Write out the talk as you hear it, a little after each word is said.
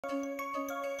Now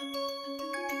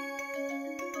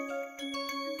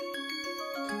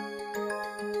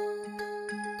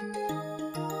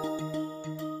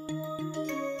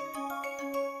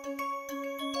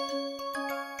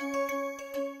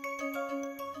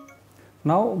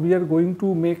we are going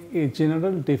to make a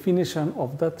general definition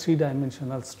of the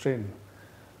three-dimensional strain.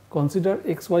 Consider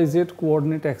XYZ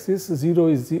coordinate axis, 0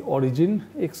 is the origin,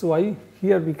 XY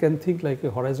here we can think like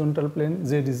a horizontal plane,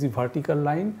 Z is the vertical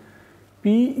line,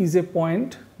 P is a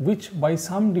point which by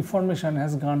some deformation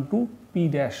has gone to P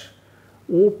dash,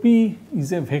 OP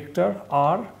is a vector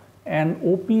R and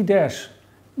OP dash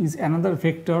is another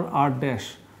vector R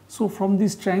dash. So from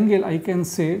this triangle I can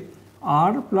say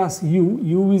R plus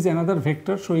U is another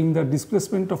vector showing the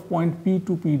displacement of point P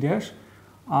to P dash,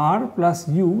 R plus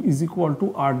U is equal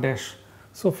to R dash.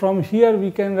 So from here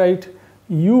we can write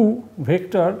U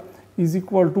vector is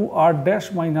equal to R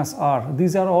dash minus R.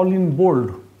 These are all in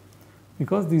bold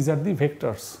because these are the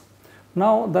vectors.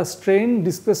 Now the strain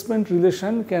displacement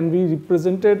relation can be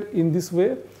represented in this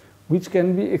way, which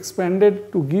can be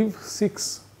expanded to give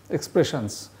 6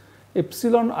 expressions.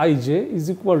 Epsilon ij is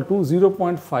equal to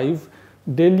 0.5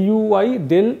 del uy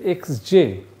del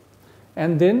xj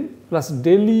and then plus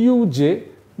del uj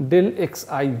del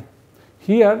xi.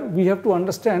 Here we have to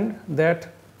understand that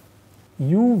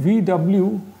u, v,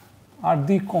 w are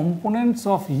the components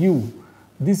of u.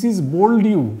 This is bold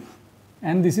u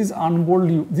and this is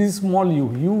unbold u. This is small u.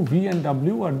 U, v and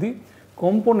w are the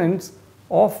components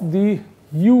of the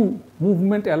u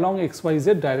movement along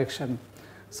xyz direction.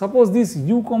 Suppose this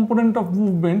u component of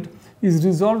movement is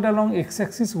resolved along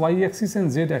x-axis, y-axis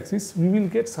and z-axis, we will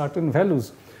get certain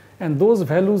values and those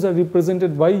values are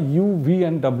represented by u, v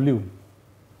and w.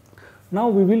 Now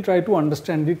we will try to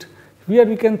understand it. Here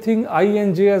we can think I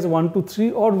and j as 1 to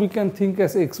 3 or we can think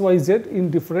as x, y, z. In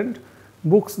different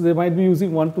books they might be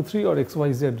using 1 to 3 or x,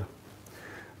 y, z.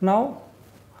 Now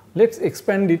let us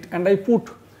expand it and I put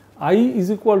I is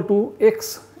equal to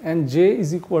x and j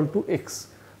is equal to x.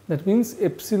 That means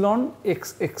epsilon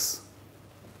xx,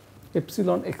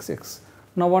 epsilon xx.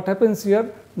 Now what happens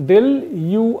here? Del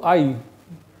ui,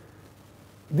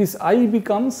 this I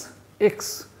becomes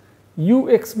x.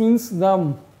 Ux means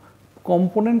the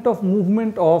component of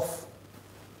movement of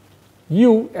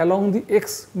u along the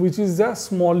x, which is the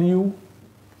small u.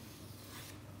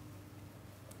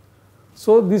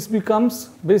 So this becomes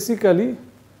basically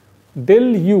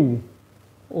del u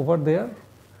over there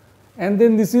and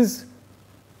then this is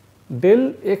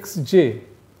del xj.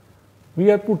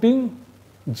 We are putting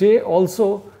j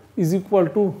also is equal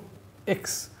to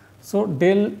x. So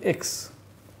del x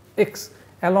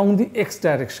along the x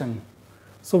direction.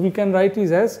 So we can write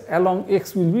it as along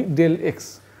x will be del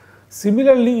x.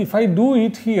 Similarly, if I do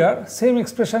it here, same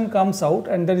expression comes out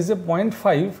and there is a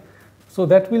 0.5. So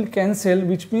that will cancel,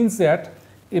 which means that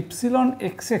epsilon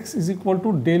xx is equal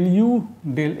to del u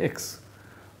del x.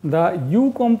 The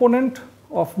u component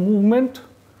of movement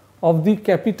of the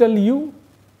capital U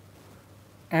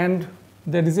and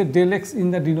there is a del x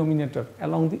in the denominator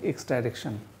along the x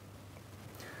direction.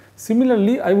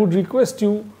 Similarly, I would request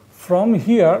you from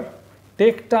here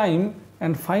take time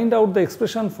and find out the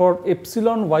expression for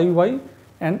epsilon yy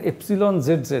and epsilon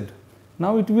zz.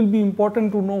 Now it will be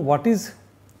important to know what is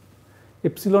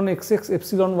epsilon xx,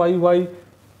 epsilon yy,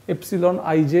 epsilon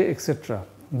ij, etc.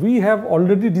 We have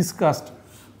already discussed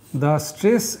the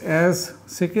stress as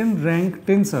second rank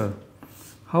tensor.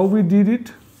 How we did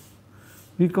it?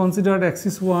 We considered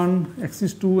axis 1,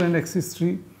 axis 2 and axis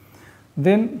 3.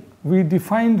 Then we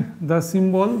defined the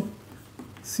symbol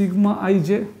sigma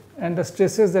ij and the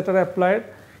stresses that are applied.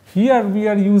 Here we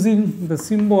are using the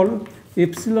symbol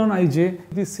epsilon ij,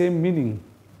 the same meaning.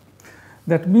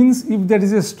 That means if there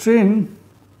is a strain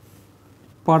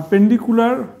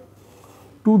perpendicular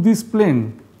to this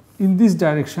plane in this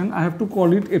direction, I have to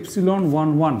call it epsilon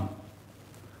 1.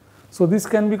 So this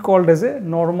can be called as a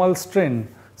normal strain.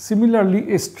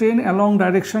 Similarly, a strain along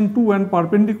direction 2 and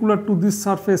perpendicular to this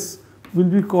surface will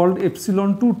be called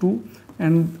epsilon 2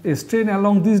 and a strain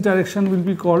along this direction will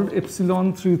be called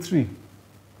epsilon 3.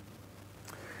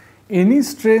 Any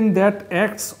strain that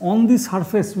acts on the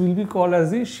surface will be called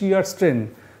as the shear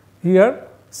strain. Here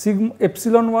sigma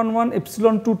epsilon 1,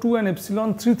 epsilon 2 and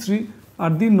epsilon 3 are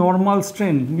the normal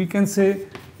strain. We can say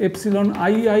epsilon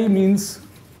ii means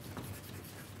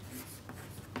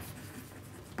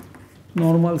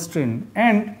normal strain,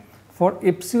 and for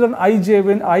epsilon ij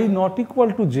when I not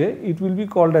equal to j, it will be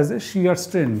called as a shear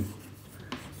strain.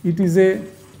 It is a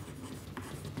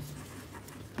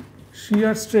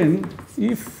shear strain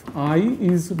if I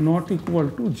is not equal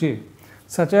to j.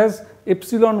 such as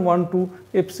epsilon 1 2,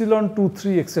 epsilon 2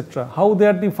 3, etc. How they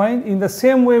are defined? In the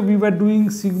same way we were doing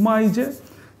sigma ij,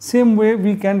 same way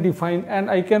we can define, and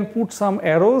I can put some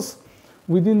arrows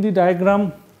within the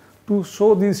diagram to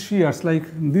show these shears. Like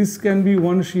this can be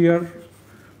one shear,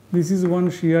 this is one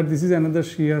shear, this is another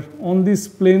shear. On this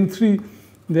plane 3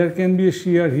 there can be a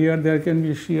shear here, there can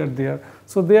be a shear there.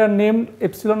 So they are named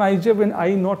epsilon ij when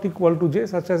I not equal to j,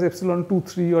 such as epsilon 2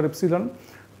 3 or epsilon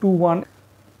 2 1.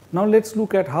 Now let's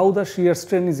look at how the shear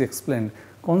strain is explained.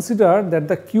 Consider that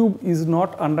the cube is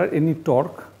not under any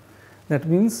torque. That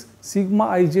means sigma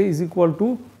ij is equal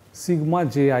to sigma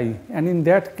ji, and in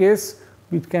that case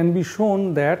it can be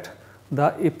shown that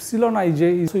the epsilon ij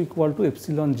is equal to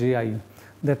epsilon ji.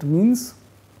 That means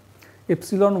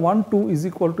epsilon 1 2 is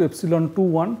equal to epsilon 2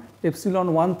 1,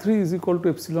 epsilon 1 3 is equal to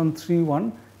epsilon 3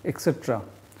 1, etc.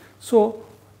 So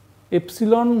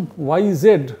epsilon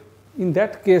yz in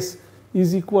that case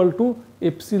is equal to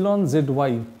epsilon zy,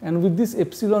 and with this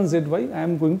epsilon zy I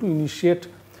am going to initiate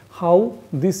how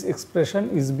this expression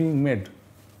is being made.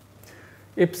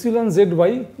 Epsilon zy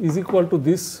is equal to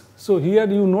this. So here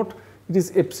you note it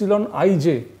is epsilon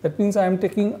ij, that means I am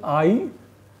taking I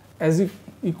as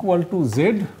equal to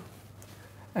z,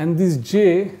 and this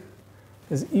j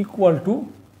is equal to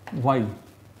y.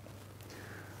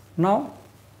 Now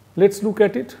let us look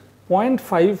at it.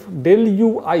 0.5 del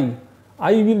u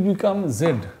I will become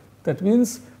z, that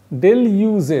means del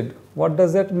u z. What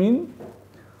does that mean?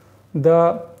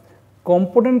 The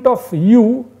component of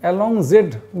u along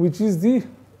z, which is the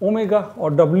omega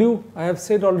or w, I have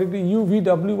said already u, v,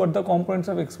 w are the components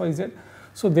of x, y, z.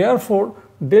 So therefore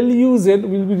del u z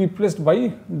will be replaced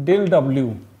by del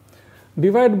w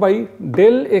divided by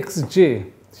del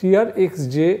xj. Here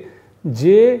xj,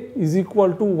 j is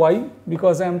equal to y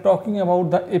because I am talking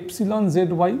about the epsilon zy.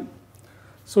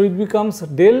 So it becomes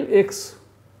del x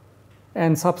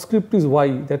and subscript is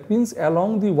y, that means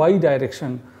along the y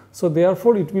direction. So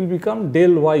therefore it will become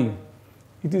del y.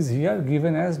 It is here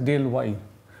given as del y.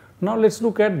 Now let us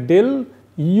look at del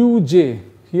uj.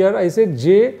 Here I said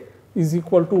j is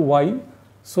equal to y.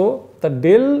 So the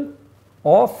del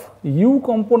of u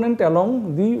component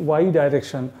along the y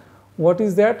direction, what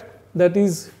is that? That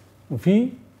is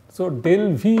v. So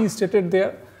del v is stated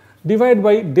there, divided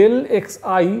by del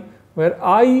xi, where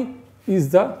I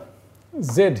is the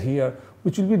z here,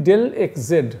 which will be del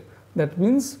xz, that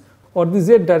means, or the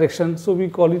z direction, so we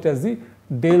call it as the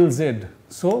del z.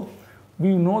 So we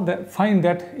know that, find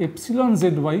that epsilon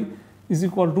zy is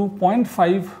equal to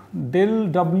 0.5 del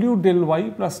w del y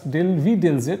plus del v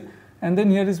del z, and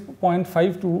then here is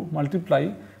 0.5 to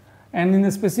multiply, and in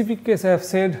a specific case I have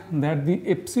said that the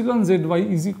epsilon zy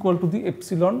is equal to the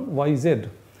epsilon yz.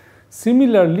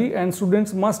 Similarly, and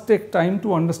students must take time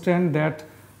to understand that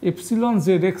epsilon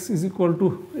zx is equal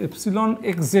to epsilon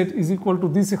xz is equal to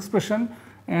this expression,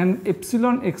 and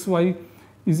epsilon xy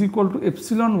is equal to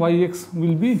epsilon yx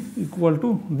will be equal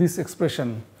to this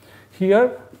expression.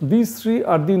 Here these three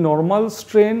are the normal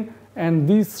strain and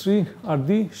these three are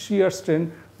the shear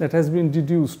strain that has been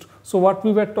deduced. So what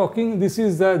we were talking, this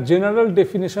is the general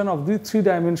definition of the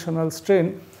three-dimensional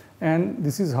strain, and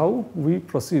this is how we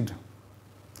proceed.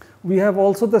 We have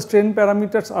also the strain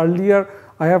parameters. Earlier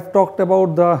I have talked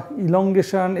about the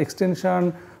elongation,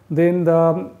 extension, then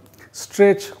the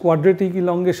stretch, quadratic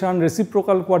elongation,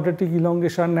 reciprocal quadratic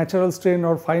elongation, natural strain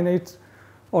or finite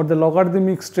or the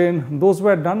logarithmic strain. Those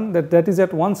were done, that is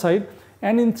at one side,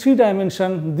 and in 3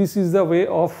 dimension this is the way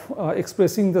of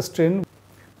expressing the strain.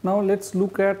 Now let us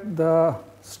look at the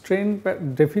strain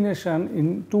definition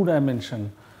in 2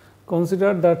 dimension.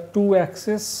 Consider the 2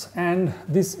 axis, and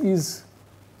this is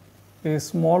a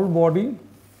small body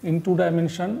in 2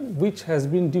 dimension which has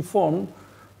been deformed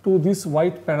to this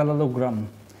white parallelogram.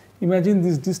 Imagine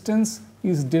this distance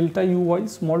is delta uy,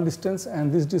 small distance,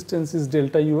 and this distance is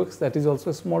delta ux, that is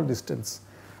also a small distance.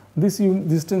 This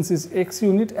distance is x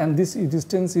unit and this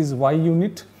distance is y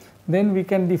unit. Then we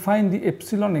can define the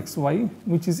epsilon xy,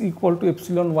 which is equal to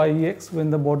epsilon yx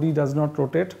when the body does not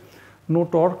rotate, no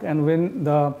torque, and when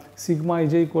the sigma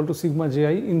ij equal to sigma ji,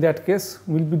 in that case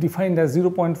will be defined as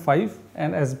 0.5,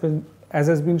 and as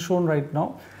has been shown right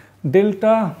now,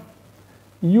 delta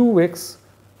ux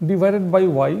divided by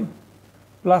y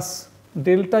plus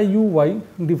delta uy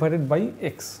divided by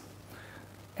x,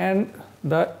 and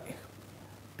the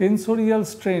tensorial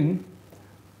strain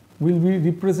will be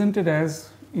represented as,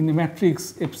 in a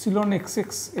matrix, epsilon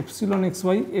xx, epsilon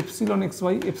xy, epsilon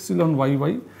xy, epsilon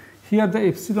yy. Here the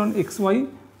epsilon xy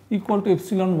equal to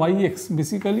epsilon yx,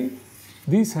 basically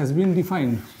this has been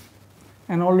defined,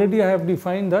 and already I have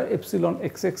defined the epsilon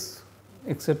xx,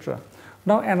 etc.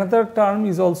 Now another term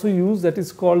is also used, that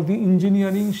is called the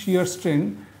engineering shear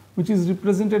strain, which is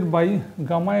represented by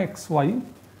gamma xy,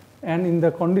 and in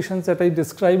the conditions that I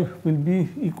described will be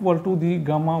equal to the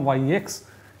gamma yx,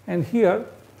 and here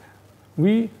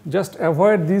we just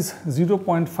avoid this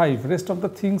 0.5, rest of the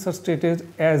things are stated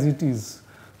as it is.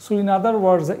 So in other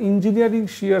words, the engineering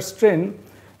shear strain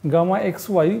gamma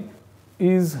xy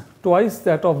is twice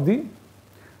that of the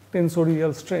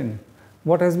tensorial strain.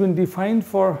 What has been defined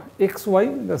for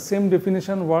xy, the same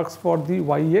definition works for the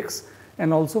yx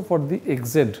and also for the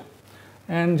xz.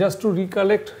 And just to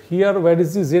recollect, here where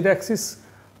is the z axis?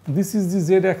 This is the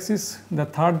z axis, the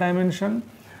third dimension.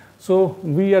 So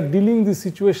we are dealing this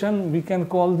situation, we can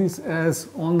call this as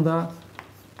on the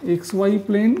xy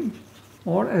plane,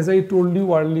 or as I told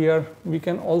you earlier, we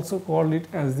can also call it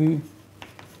as the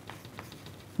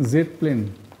z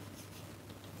plane.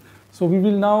 So we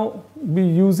will now be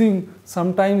using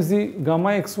sometimes the gamma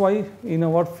xy in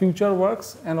our future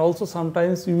works, and also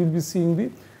sometimes we will be seeing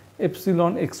the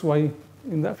epsilon xy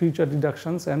in the future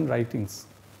deductions and writings.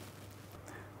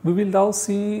 We will now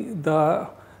see the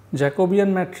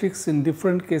Jacobian matrix in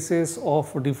different cases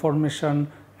of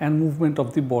deformation and movement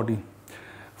of the body.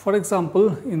 For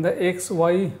example, in the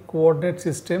xy coordinate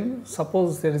system,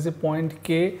 suppose there is a point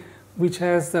K which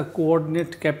has the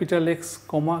coordinate capital X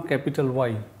comma capital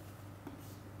Y,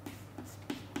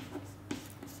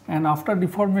 and after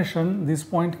deformation this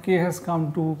point K has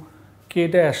come to K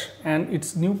dash and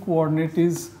its new coordinate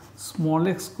is small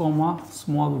x comma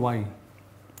small y.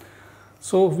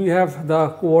 So we have the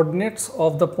coordinates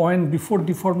of the point before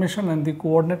deformation and the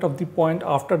coordinate of the point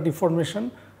after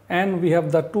deformation, and we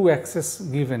have the two axes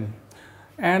given.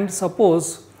 And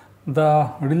suppose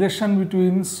the relation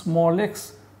between small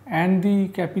x and the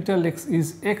capital X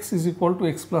is x is equal to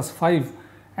x plus 5,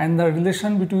 and the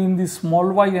relation between the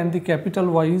small y and the capital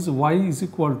Y is y is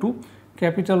equal to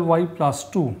capital Y plus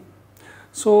 2.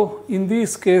 So in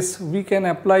this case we can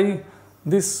apply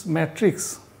this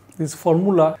matrix, this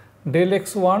formula, del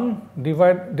x1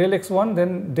 divide del x1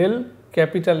 then del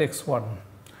capital X1.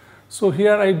 So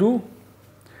here I do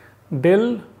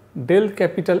del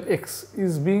capital X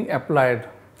is being applied.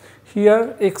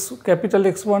 Here capital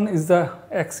X1 is the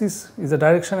axis, is the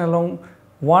direction along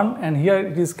 1, and here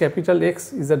it is capital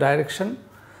X is the direction.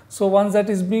 So once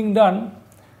that is being done,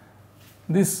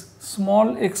 this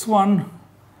small x1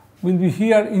 will be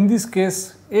here, in this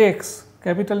case x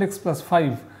capital X plus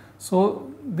 5.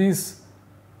 So this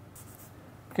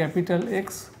capital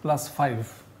X plus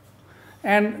 5,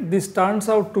 and this turns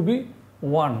out to be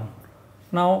 1.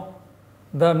 Now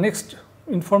the next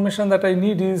information that I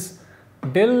need is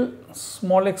del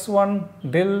small x1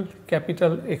 del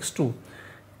capital X2.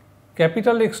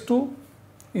 Capital X2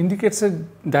 indicates a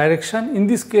direction, in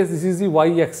this case this is the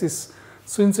y axis.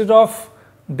 So instead of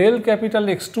del capital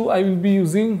X2 I will be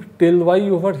using del y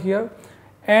over here,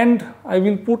 and I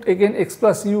will put again x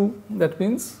plus u, that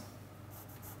means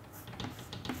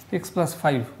x plus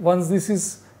 5. Once this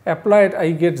is applied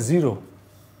I get 0.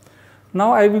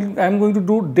 Now I am going to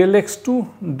do del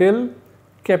x2 del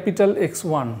capital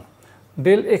X1.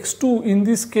 Del x2 in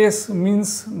this case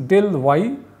means del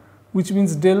y, which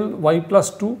means del y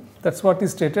plus 2, that is what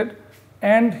is stated,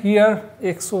 and here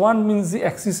x1 means the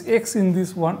axis x in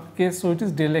this one case, so it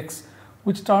is del x,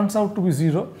 which turns out to be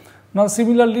 0. Now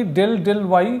similarly del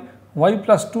y, y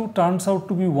plus 2 turns out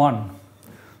to be 1.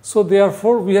 So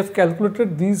therefore we have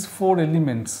calculated these 4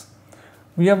 elements.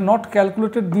 We have not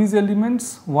calculated these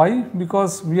elements. Why?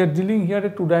 Because we are dealing here a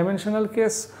 2-dimensional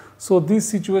case, so these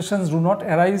situations do not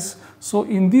arise. So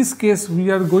in this case we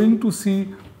are going to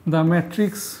see the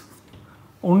matrix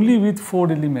only with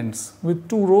 4 elements, with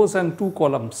 2 rows and 2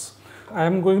 columns. I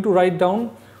am going to write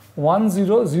down 1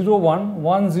 0 0 1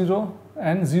 1 0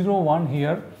 and 0 1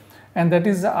 here, and that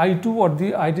is the I2 or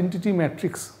the identity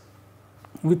matrix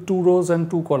with 2 rows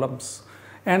and 2 columns.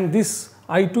 And this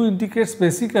I2 indicates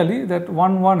basically that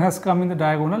 1 1 has come in the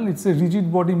diagonal, it is a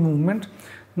rigid body movement,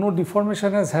 no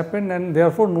deformation has happened, and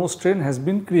therefore no strain has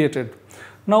been created.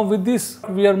 Now with this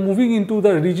we are moving into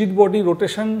the rigid body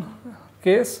rotation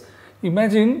case.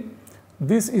 Imagine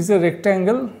this is a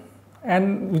rectangle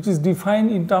and which is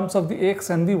defined in terms of the x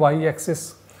and the y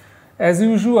axis. As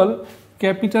usual,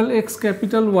 capital X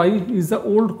capital Y is the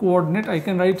old coordinate. I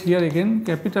can write here again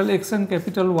capital X and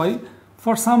capital Y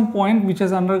for some point which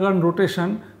has undergone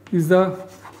rotation is the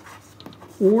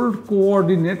old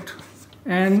coordinate,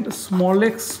 and small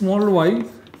x small y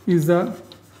is the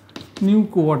new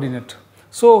coordinate.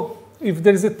 So if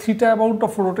there is a theta amount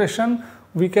of rotation,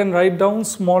 we can write down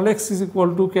small x is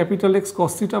equal to capital X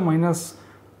cos theta minus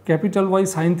capital Y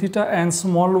sin theta, and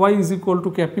small y is equal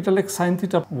to capital X sin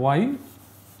theta y.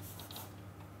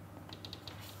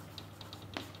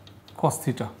 cos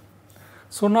theta.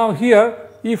 So, now here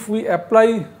if we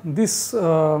apply this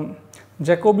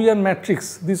Jacobian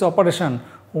matrix, this operation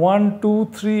 1, 2,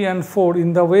 3 and 4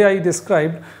 in the way I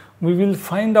described, we will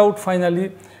find out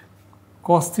finally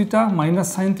cos theta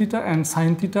minus sin theta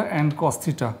and cos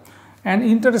theta. And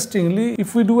interestingly,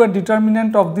 if we do a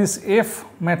determinant of this F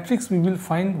matrix, we will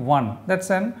find 1. That is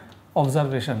an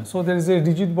observation. So, there is a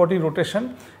rigid body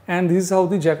rotation, and this is how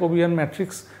the Jacobian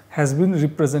matrix has been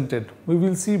represented. We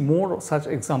will see more such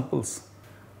examples.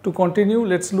 To continue,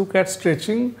 let us look at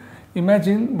stretching.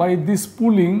 Imagine by this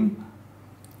pulling,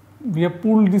 we have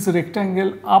pulled this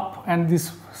rectangle up, and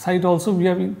this side also we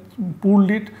have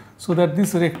pulled it, so that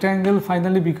this rectangle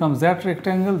finally becomes that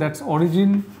rectangle, that is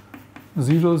origin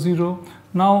 0, 0.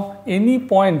 Now, any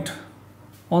point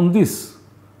on this,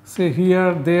 say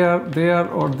here, there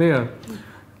or there,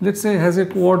 let us say has a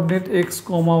coordinate x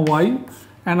comma y,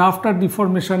 and after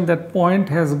deformation that point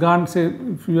has gone, say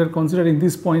if you are considering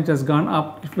this point has gone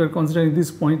up, if you are considering this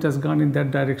point has gone in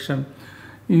that direction,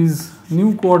 is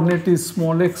new coordinate is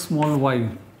small x small y.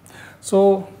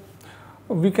 So,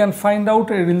 we can find out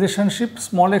a relationship,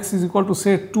 small x is equal to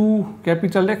say 2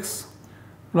 capital X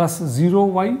plus 0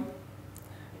 y,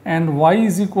 and y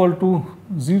is equal to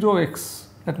 0 x,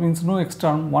 that means no x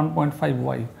term 1.5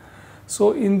 y.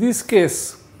 So, in this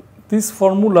case, this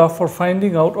formula for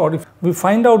finding out, or if we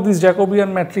find out this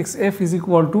Jacobian matrix F is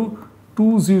equal to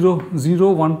 2, 0,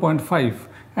 0, 1.5,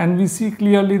 and we see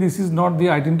clearly this is not the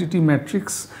identity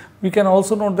matrix. We can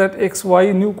also note that x,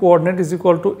 y new coordinate is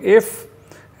equal to F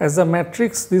as the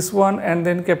matrix, this one, and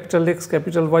then capital X,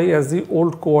 capital Y as the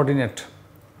old coordinate.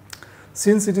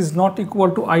 Since it is not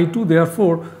equal to I2,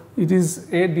 therefore, it is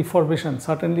a deformation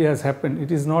certainly has happened.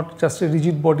 It is not just a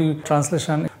rigid body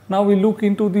translation. Now, we look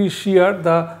into the shear.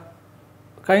 The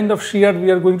kind of shear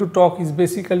we are going to talk is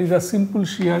basically the simple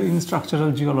shear in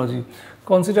structural geology.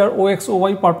 Consider OX,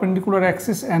 OY perpendicular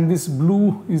axis, and this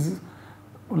blue is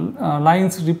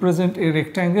lines represent a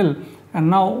rectangle, and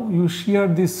now you shear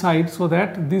this side, so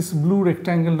that this blue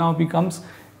rectangle now becomes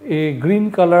a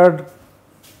green colored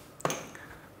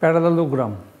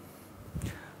parallelogram,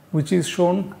 which is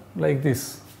shown like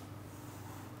this.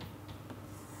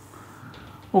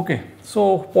 Okay.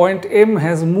 So, point M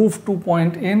has moved to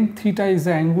point N, theta is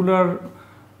the angular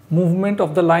movement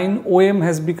of the line, OM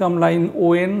has become line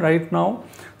ON right now.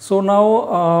 So,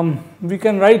 now we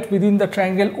can write within the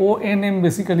triangle ONM,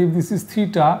 basically if this is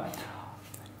theta,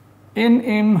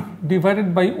 NM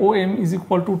divided by OM is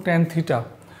equal to tan theta,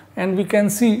 and we can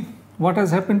see what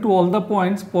has happened to all the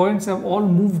points. Points have all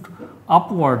moved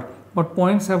upward, but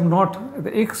points have not,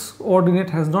 the x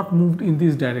coordinate has not moved in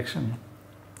this direction.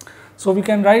 So, we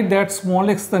can write that small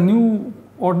x, the new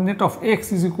ordinate of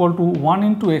x is equal to 1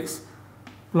 into x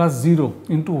plus 0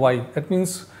 into y. That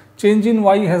means, change in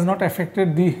y has not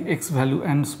affected the x value,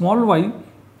 and small y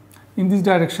in this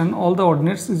direction, all the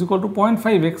ordinates is equal to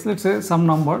 0.5x, let us say some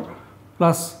number,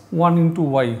 plus 1 into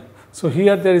y. So,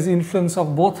 here there is influence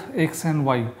of both x and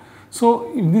y.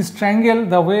 So, in this triangle,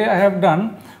 the way I have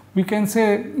done, we can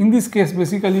say in this case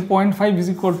basically 0.5 is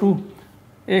equal to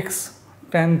x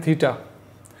tan theta.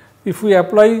 If we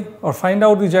apply or find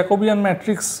out the Jacobian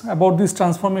matrix about this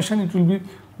transformation, it will be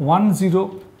 1,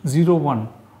 0, 0, 1.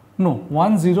 No,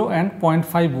 1, 0 and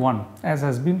 0.51 as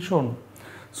has been shown.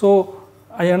 So,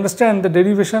 I understand the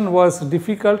derivation was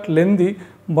difficult, lengthy,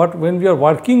 but when we are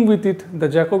working with it, the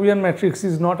Jacobian matrix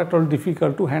is not at all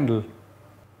difficult to handle.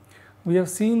 We have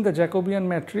seen the Jacobian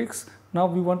matrix, now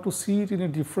we want to see it in a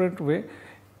different way.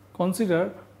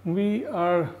 Consider we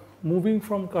are moving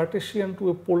from Cartesian to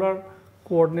a polar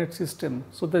coordinate system.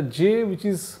 So, the J which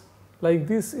is like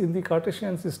this in the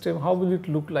Cartesian system, how will it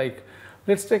look like?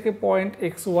 Let us take a point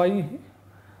x, y,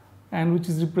 and which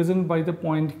is represented by the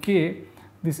point K.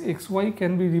 This x, y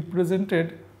can be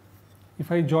represented,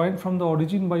 if I join from the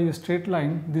origin by a straight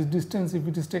line, this distance if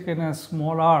it is taken as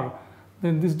small r,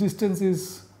 then this distance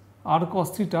is r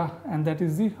cos theta, and that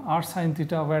is the r sin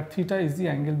theta, where theta is the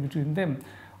angle between them.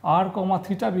 R comma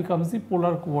theta becomes the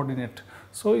polar coordinate.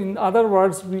 So, in other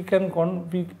words, we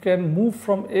can move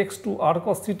from x to r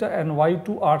cos theta and y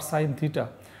to r sin theta.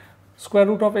 Square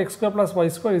root of x square plus y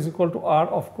square is equal to r,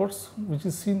 of course, which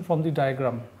is seen from the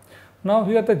diagram. Now,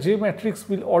 here the J matrix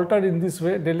will alter in this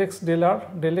way: del x del r,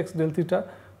 del x del theta,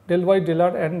 del y del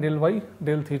r, and del y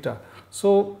del theta.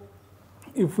 So,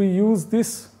 if we use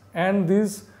this and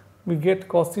this, we get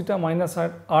cos theta minus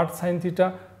r sin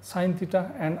theta,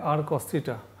 and r cos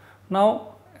theta.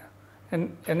 Now,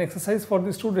 an exercise for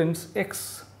the students: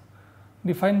 x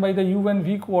defined by the u and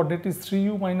v coordinate is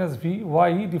 3u minus v,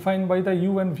 y defined by the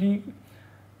u and v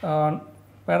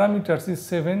parameters is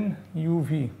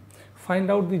 7uv.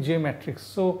 Find out the J matrix.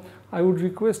 So, I would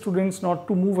request students not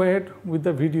to move ahead with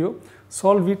the video.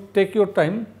 Solve it, take your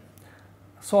time,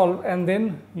 solve, and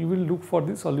then you will look for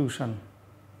the solution.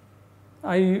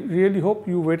 I really hope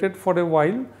you waited for a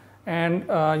while, and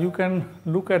you can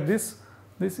look at this.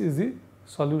 This is the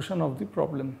solution of the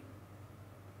problem.